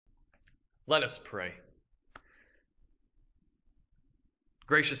Let us pray.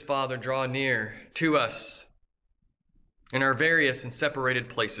 Gracious Father, draw near to us in our various and separated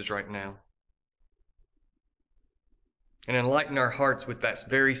places right now, and enlighten our hearts with that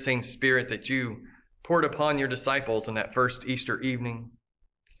very same Spirit that you poured upon your disciples on that first Easter evening,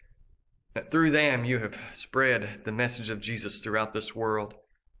 that through them you have spread the message of Jesus throughout this world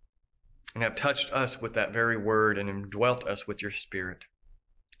and have touched us with that very word and indwelt us with your Spirit.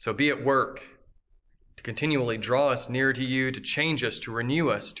 So be at work to continually draw us near to you, to change us, to renew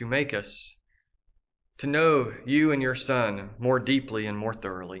us, to make us to know you and your Son more deeply and more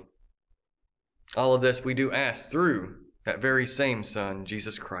thoroughly. All of this we do ask through that very same Son,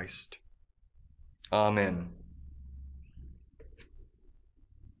 Jesus Christ. Amen.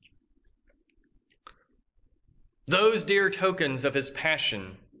 Those dear tokens of his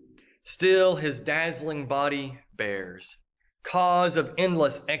passion still his dazzling body bears, cause of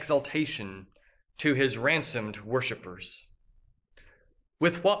endless exaltation to his ransomed worshippers.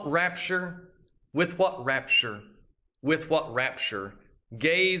 With what rapture, with what rapture, with what rapture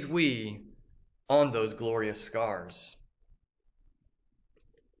gaze we on those glorious scars.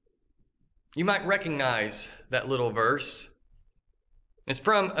 You might recognize that little verse. It's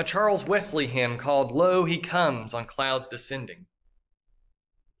from a Charles Wesley hymn called "Lo, He Comes on Clouds Descending."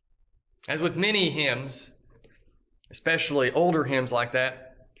 As with many hymns, especially older hymns like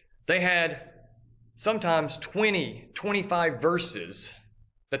that, they had sometimes 20, 25 verses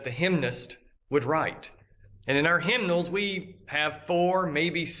that the hymnist would write. And in our hymnals, we have 4,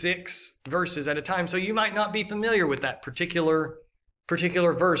 maybe 6 verses at a time. So you might not be familiar with that particular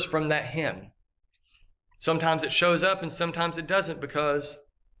verse from that hymn. Sometimes it shows up and sometimes it doesn't, because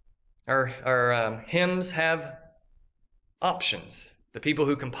our hymns have options. The people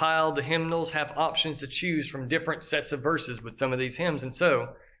who compiled the hymnals have options to choose from different sets of verses with some of these hymns. And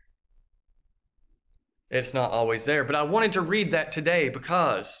so it's not always there. But I wanted to read that today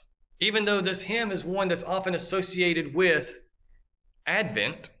because even though this hymn is one that's often associated with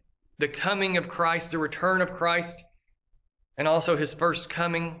Advent, the coming of Christ, the return of Christ, and also his first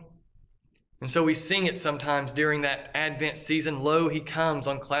coming. And so we sing it sometimes during that Advent season, "Lo, he comes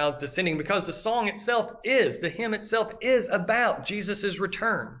on clouds descending," because the song itself the hymn itself is about Jesus'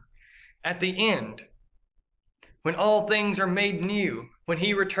 return at the end, when all things are made new, when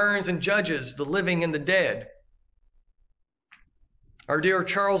he returns and judges the living and the dead. Our dear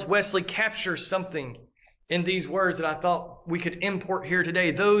Charles Wesley captures something in these words that I thought we could import here today.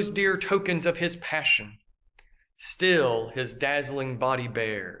 Those dear tokens of his passion still his dazzling body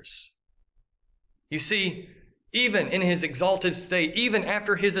bears. You see, even in his exalted state, even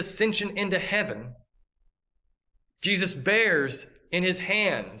after his ascension into heaven, Jesus bears in his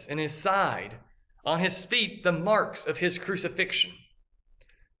hands, in his side, on his feet, the marks of his crucifixion.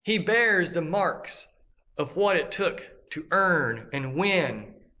 He bears the marks of what it took to earn and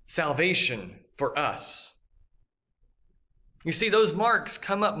win salvation for us. You see, those marks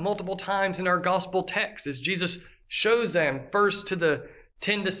come up multiple times in our gospel text as Jesus shows them first to the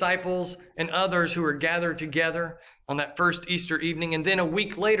 10 disciples and others who were gathered together on that first Easter evening, and then a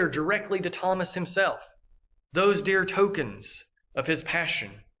week later directly to Thomas himself. Those dear tokens of his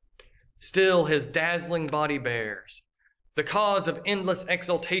passion still his dazzling body bears, the cause of endless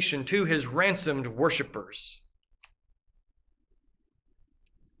exaltation to his ransomed worshippers.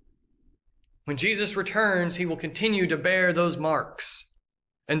 When Jesus returns, he will continue to bear those marks,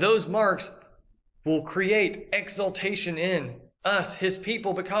 and those marks will create exaltation in us, his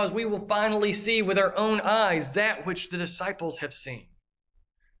people, because we will finally see with our own eyes that which the disciples have seen.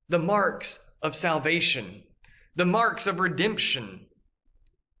 The marks of salvation, the marks of redemption,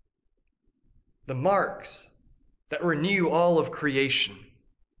 the marks that renew all of creation.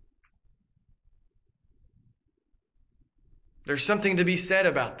 There's something to be said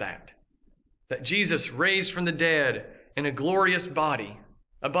about that Jesus raised from the dead in a glorious body,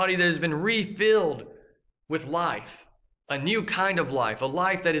 a body that has been refilled with life, a new kind of life, a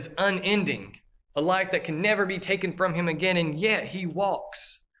life that is unending, a life that can never be taken from him again, and yet he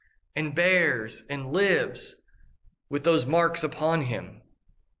walks and bears and lives with those marks upon him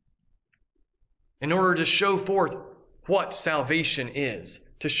in order to show forth what salvation is,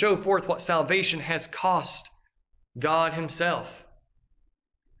 to show forth what salvation has cost God himself.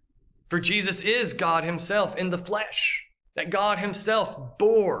 For Jesus is God himself in the flesh, that God himself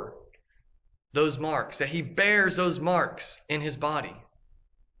bore those marks, that he bears those marks in his body.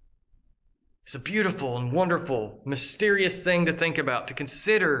 It's a beautiful and wonderful, mysterious thing to think about, to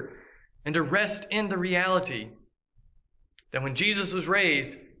consider, and to rest in the reality that when Jesus was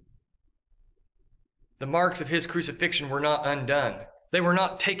raised, the marks of his crucifixion were not undone. They were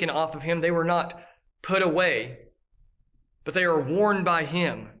not taken off of him. They were not put away. But they are worn by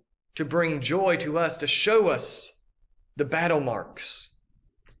him to bring joy to us, to show us the battle marks,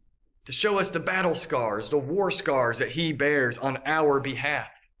 to show us the battle scars, the war scars that he bears on our behalf,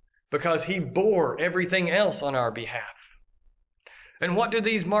 because he bore everything else on our behalf. And what do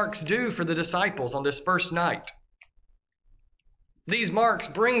these marks do for the disciples on this first night? These marks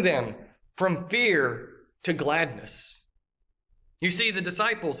bring them from fear to gladness. You see, the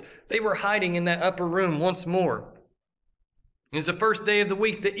disciples, they were hiding in that upper room once more. It was the first day of the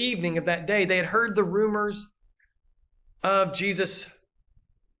week, the evening of that day. They had heard the rumors of Jesus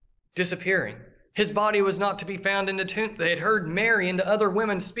disappearing. His body was not to be found in the tomb. They had heard Mary and the other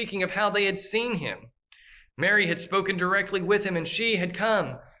women speaking of how they had seen him. Mary had spoken directly with him, and she had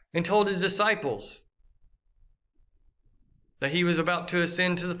come and told his disciples that he was about to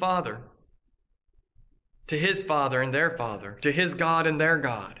ascend to the Father, to his Father and their Father, to his God and their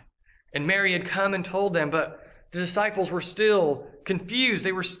God. And Mary had come and told them, but the disciples were still confused.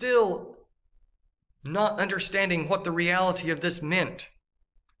 They were still not understanding what the reality of this meant.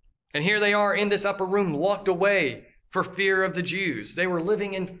 And here they are in this upper room, locked away for fear of the Jews. They were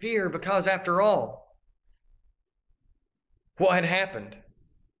living in fear because, after all, what had happened?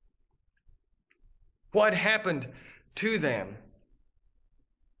 What had happened to them?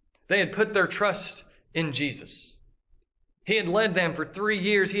 They had put their trust in Jesus. He had led them for 3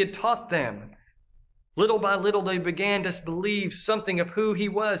 years. He had taught them. Little by little, they began to believe something of who he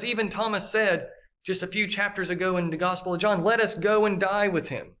was. Even Thomas said just a few chapters ago in the Gospel of John, "Let us go and die with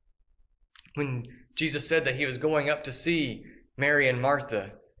him." When Jesus said that he was going up to see Mary and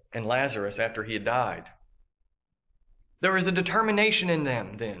Martha and Lazarus after he had died. There was a determination in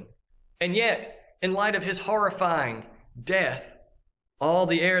them then. And yet, in light of his horrifying death, all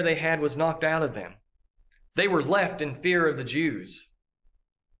the air they had was knocked out of them. They were left in fear of the Jews.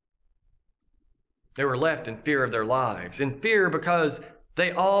 They were left in fear of their lives, in fear because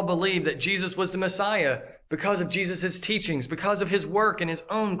they all believed that Jesus was the Messiah, because of Jesus' teachings, because of his work and his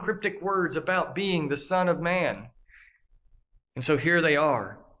own cryptic words about being the Son of Man. And so here they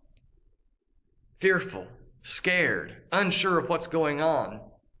are, fearful, scared, unsure of what's going on.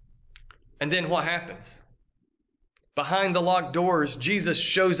 And then what happens? Behind the locked doors, Jesus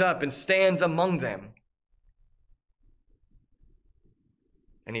shows up and stands among them.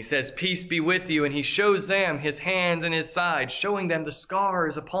 And he says, "Peace be with you." And he shows them his hands and his side, showing them the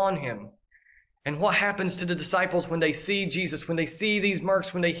scars upon him. And what happens to the disciples when they see Jesus, when they see these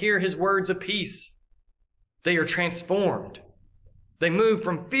marks, when they hear his words of peace? They are transformed. They move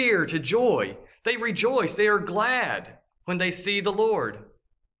from fear to joy. They rejoice. They are glad when they see the Lord.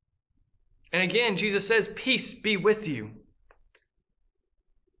 And again, Jesus says, "Peace be with you."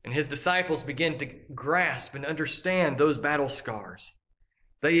 And his disciples begin to grasp and understand those battle scars.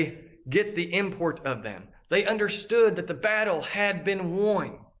 They get the import of them. They understood that the battle had been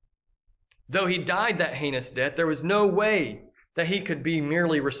won. Though he died that heinous death, there was no way that he could be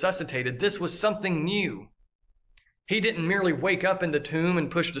merely resuscitated. This was something new. He didn't merely wake up in the tomb and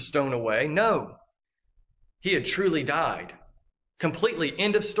push the stone away. No, he had truly died. Completely,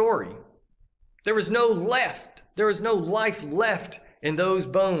 end of story. There was no life left in those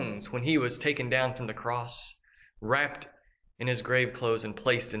bones when he was taken down from the cross, wrapped in his grave clothes and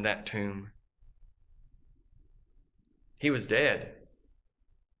placed in that tomb. He was dead.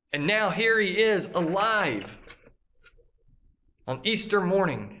 And now here he is, alive. On Easter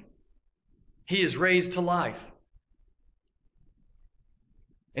morning, he is raised to life.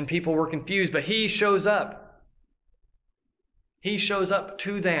 And people were confused, but he shows up. He shows up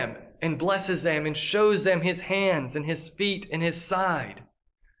to them and blesses them and shows them his hands and his feet and his side.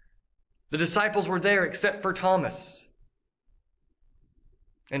 The disciples were there except for Thomas.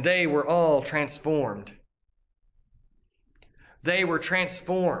 And they were all transformed. They were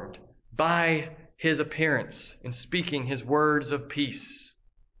transformed by his appearance and speaking his words of peace.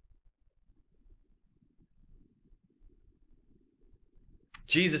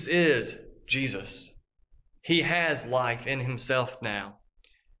 Jesus is Jesus. He has life in himself now.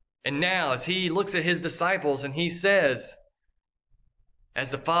 And now, as he looks at his disciples and he says, "As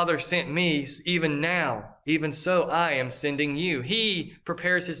the Father sent me, even now, even so I am sending you." He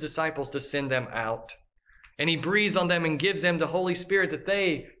prepares his disciples to send them out. And he breathes on them and gives them the Holy Spirit that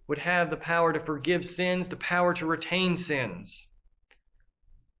they would have the power to forgive sins, the power to retain sins.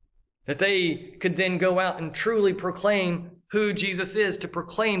 That they could then go out and truly proclaim who Jesus is, to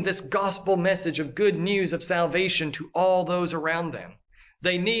proclaim this gospel message of good news of salvation to all those around them.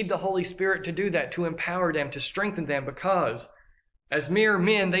 They need the Holy Spirit to do that, to empower them, to strengthen them, because as mere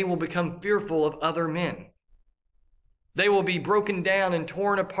men, they will become fearful of other men. They will be broken down and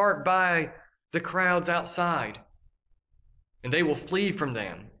torn apart by the crowds outside, and they will flee from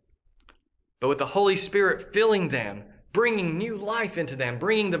them. But with the Holy Spirit filling them, bringing new life into them,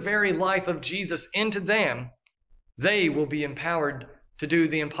 bringing the very life of Jesus into them, they will be empowered to do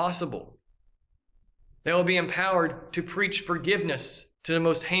the impossible. They will be empowered to preach forgiveness to the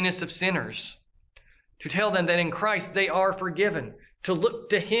most heinous of sinners, to tell them that in Christ they are forgiven, to look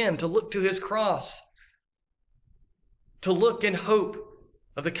to Him, to look to His cross, to look in hope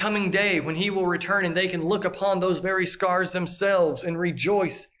of the coming day when He will return and they can look upon those very scars themselves and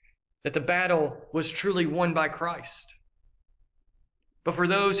rejoice that the battle was truly won by Christ. But for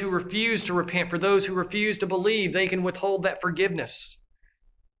those who refuse to repent, for those who refuse to believe, they can withhold that forgiveness.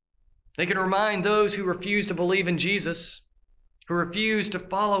 They can remind those who refuse to believe in Jesus, who refuse to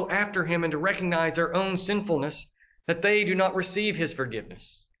follow after Him and to recognize their own sinfulness, that they do not receive His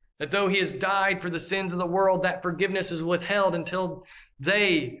forgiveness. That though He has died for the sins of the world, that forgiveness is withheld until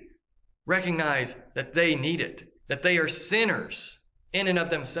they recognize that they need it, that they are sinners in and of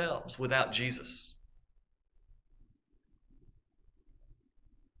themselves without Jesus.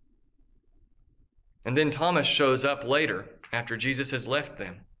 And then Thomas shows up later after Jesus has left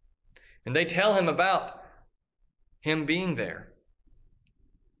them. And they tell him about Him being there.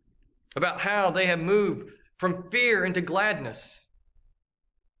 About how they have moved from fear into gladness.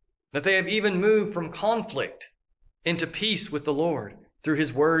 That they have even moved from conflict into peace with the Lord through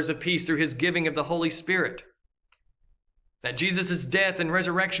His words of peace, through His giving of the Holy Spirit. That Jesus' death and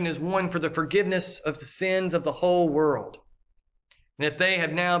resurrection is won for the forgiveness of the sins of the whole world. And that they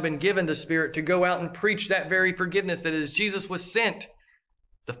have now been given the Spirit to go out and preach that very forgiveness, that as Jesus was sent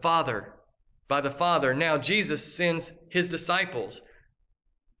by the Father, now Jesus sends His disciples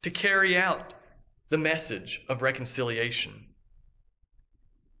to carry out the message of reconciliation.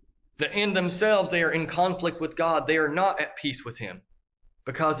 That in themselves they are in conflict with God. They are not at peace with Him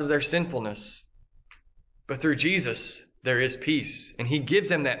because of their sinfulness. But through Jesus, there is peace. And He gives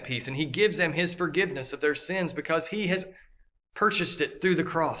them that peace. And He gives them His forgiveness of their sins because He has purchased it through the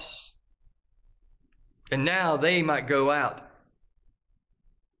cross. And now they might go out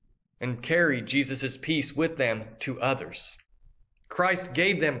and carry Jesus' peace with them to others. Christ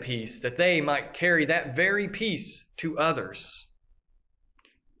gave them peace that they might carry that very peace to others.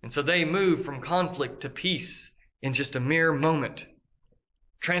 And so they move from conflict to peace in just a mere moment.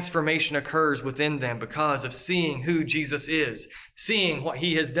 Transformation occurs within them because of seeing who Jesus is, seeing what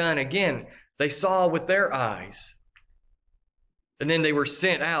He has done. Again, they saw with their eyes. And then they were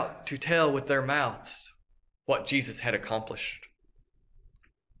sent out to tell with their mouths what Jesus had accomplished.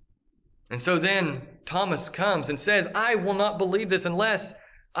 And so then Thomas comes and says, I will not believe this unless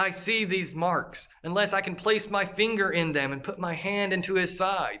I see these marks, unless I can place my finger in them and put my hand into His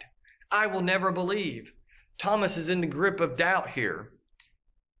side. I will never believe. Thomas is in the grip of doubt here.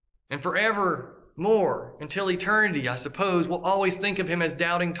 And forevermore, until eternity, I suppose, we'll always think of him as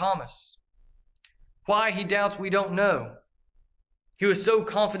doubting Thomas. Why he doubts, we don't know. He was so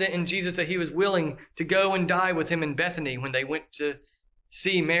confident in Jesus that he was willing to go and die with Him in Bethany when they went to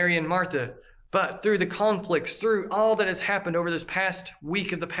see Mary and Martha. But through the conflicts, through all that has happened over this past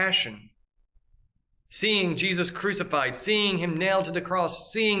week of the Passion, seeing Jesus crucified, seeing Him nailed to the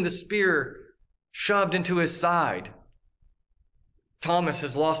cross, seeing the spear shoved into His side, Thomas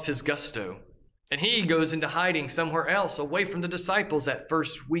has lost his gusto, and he goes into hiding somewhere else, away from the disciples that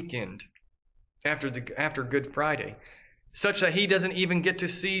first weekend after Good Friday, such that he doesn't even get to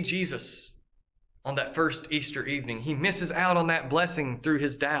see Jesus on that first Easter evening. He misses out on that blessing through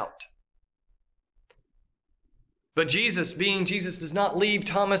his doubt. But Jesus, being Jesus, does not leave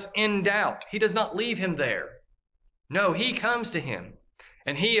Thomas in doubt. He does not leave him there. No, He comes to him,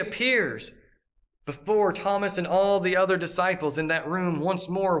 and He appears before Thomas and all the other disciples in that room once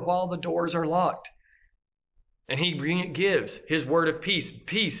more while the doors are locked. And He gives His word of peace.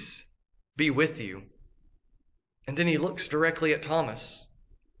 Peace be with you. And then He looks directly at Thomas.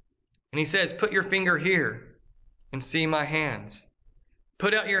 And He says, put your finger here and see my hands.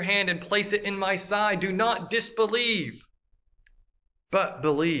 Put out your hand and place it in my side. Do not disbelieve, but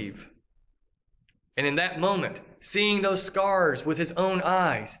believe. And in that moment, seeing those scars with his own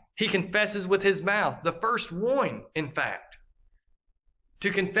eyes, he confesses with his mouth, the first one, in fact, to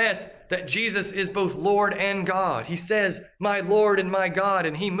confess that Jesus is both Lord and God. He says, my Lord and my God,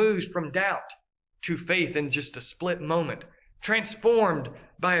 and he moves from doubt to faith in just a split moment, transformed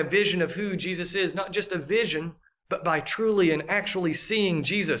by a vision of who Jesus is, not just a vision, but by truly and actually seeing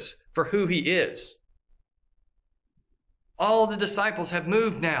Jesus for who He is. All the disciples have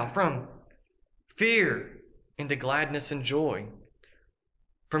moved now from fear into gladness and joy,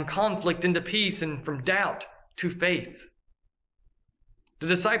 from conflict into peace, and from doubt to faith. The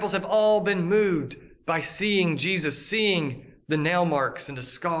disciples have all been moved by seeing Jesus, seeing the nail marks and the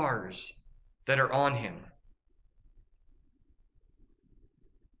scars that are on him.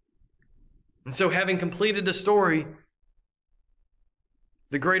 And so, having completed the story,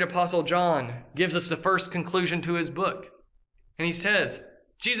 the great apostle John gives us the first conclusion to his book. And he says,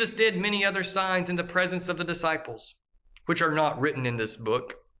 Jesus did many other signs in the presence of the disciples, which are not written in this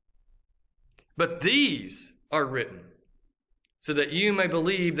book. But these are written so that you may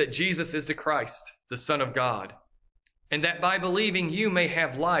believe that Jesus is the Christ, the Son of God, and that by believing you may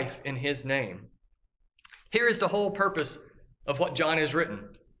have life in his name. Here is the whole purpose of what John has written,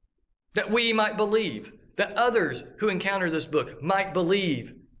 that we might believe, that others who encounter this book might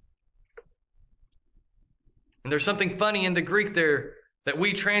believe. And there's something funny in the Greek there that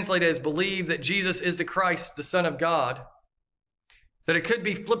we translate as believe that Jesus is the Christ, the Son of God, that it could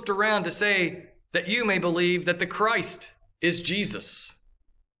be flipped around to say that you may believe that the Christ is Jesus,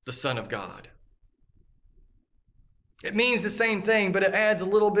 the Son of God. It means the same thing, but it adds a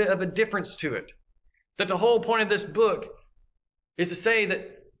little bit of a difference to it. That the whole point of this book is to say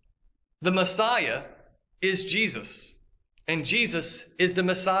that the Messiah is Jesus, and Jesus is the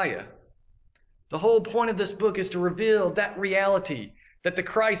Messiah. The whole point of this book is to reveal that reality, that the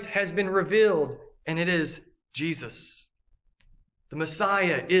Christ has been revealed, and it is Jesus. The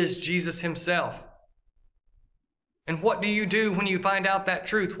Messiah is Jesus himself. And what do you do when you find out that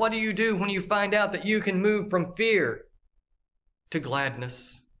truth? What do you do when you find out that you can move from fear to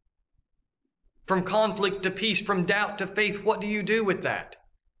gladness, from conflict to peace, from doubt to faith? What do you do with that?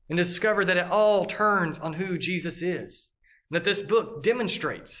 And discover that it all turns on who Jesus is. And that this book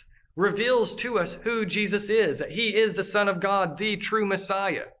demonstrates, reveals to us who Jesus is, that he is the Son of God, the true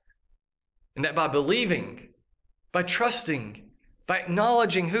Messiah. And that by believing, by trusting, by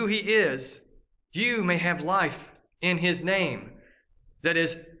acknowledging who he is, you may have life in his name. That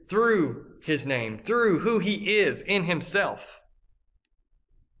is, through his name, through who he is in himself.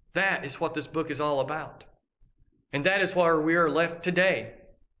 That is what this book is all about. And that is where we are left today.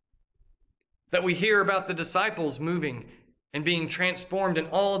 That we hear about the disciples moving and being transformed in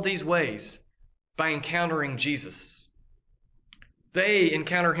all of these ways by encountering Jesus. They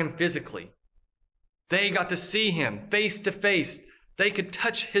encounter him physically. They got to see him face to face. They could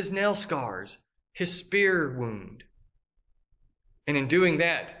touch his nail scars, his spear wound. And in doing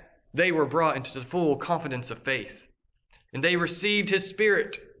that, they were brought into the full confidence of faith. And they received his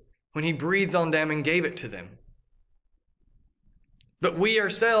Spirit when he breathed on them and gave it to them. But we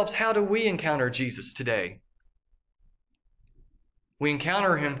ourselves, how do we encounter Jesus today? We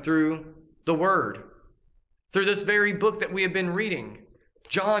encounter him through the Word, through this very book that we have been reading.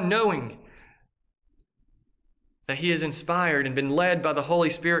 John, knowing that he is inspired and been led by the Holy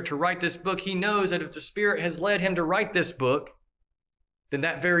Spirit to write this book, he knows that if the Spirit has led him to write this book, then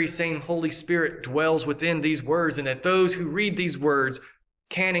that very same Holy Spirit dwells within these words, and that those who read these words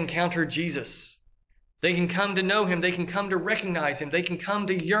can encounter Jesus. They can come to know him. They can come to recognize him. They can come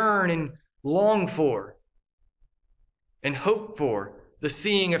to yearn and long for and hope for the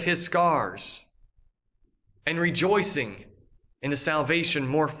seeing of his scars and rejoicing in the salvation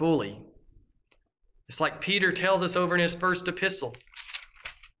more fully. It's like Peter tells us over in his first epistle,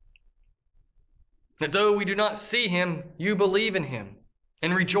 that though we do not see him, you believe in him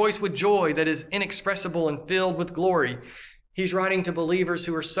and rejoice with joy that is inexpressible and filled with glory. He's writing to believers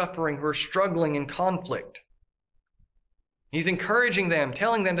who are suffering, who are struggling in conflict. He's encouraging them,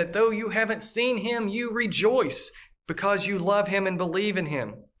 telling them that though you haven't seen him, you rejoice because you love him and believe in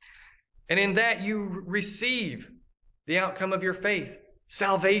him. And in that you receive the outcome of your faith,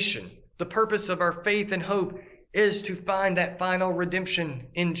 salvation. The purpose of our faith and hope is to find that final redemption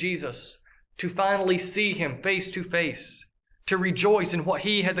in Jesus, to finally see him face to face, to rejoice in what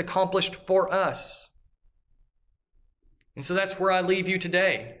he has accomplished for us. And so that's where I leave you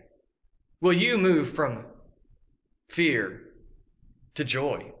today. Will you move from fear to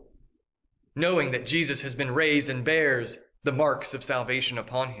joy, knowing that Jesus has been raised and bears the marks of salvation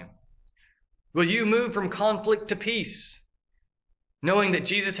upon him? Will you move from conflict to peace, knowing that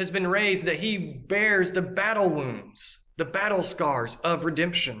Jesus has been raised, that he bears the battle wounds, the battle scars of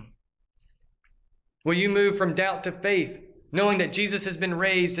redemption? Will you move from doubt to faith, knowing that Jesus has been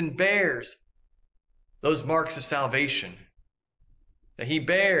raised and bears those marks of salvation, that he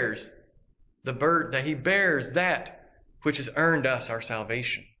bears that which has earned us our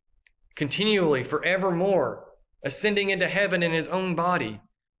salvation, continually, forevermore, ascending into heaven in his own body,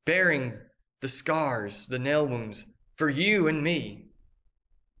 bearing the scars, the nail wounds, for you and me,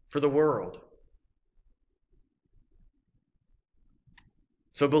 for the world.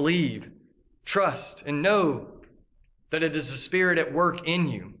 So believe trust and know that it is the Spirit at work in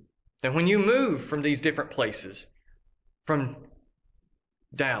you. That when you move from these different places, from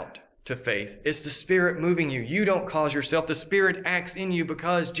doubt to faith, it's the Spirit moving you. You don't cause yourself. The Spirit acts in you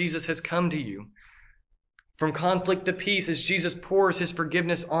because Jesus has come to you. From conflict to peace as Jesus pours his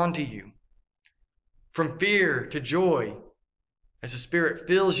forgiveness onto you. From fear to joy as the Spirit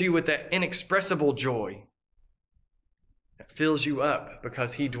fills you with that inexpressible joy that fills you up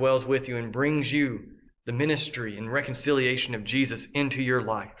because he dwells with you and brings you the ministry and reconciliation of Jesus into your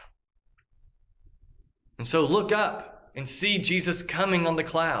life. And so look up and see Jesus coming on the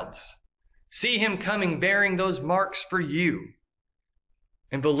clouds. See him coming bearing those marks for you.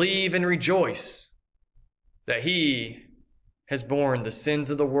 And believe and rejoice that he has borne the sins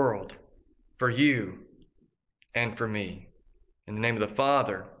of the world for you and for me. In the name of the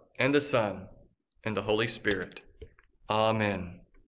Father, and the Son, and the Holy Spirit. Amen.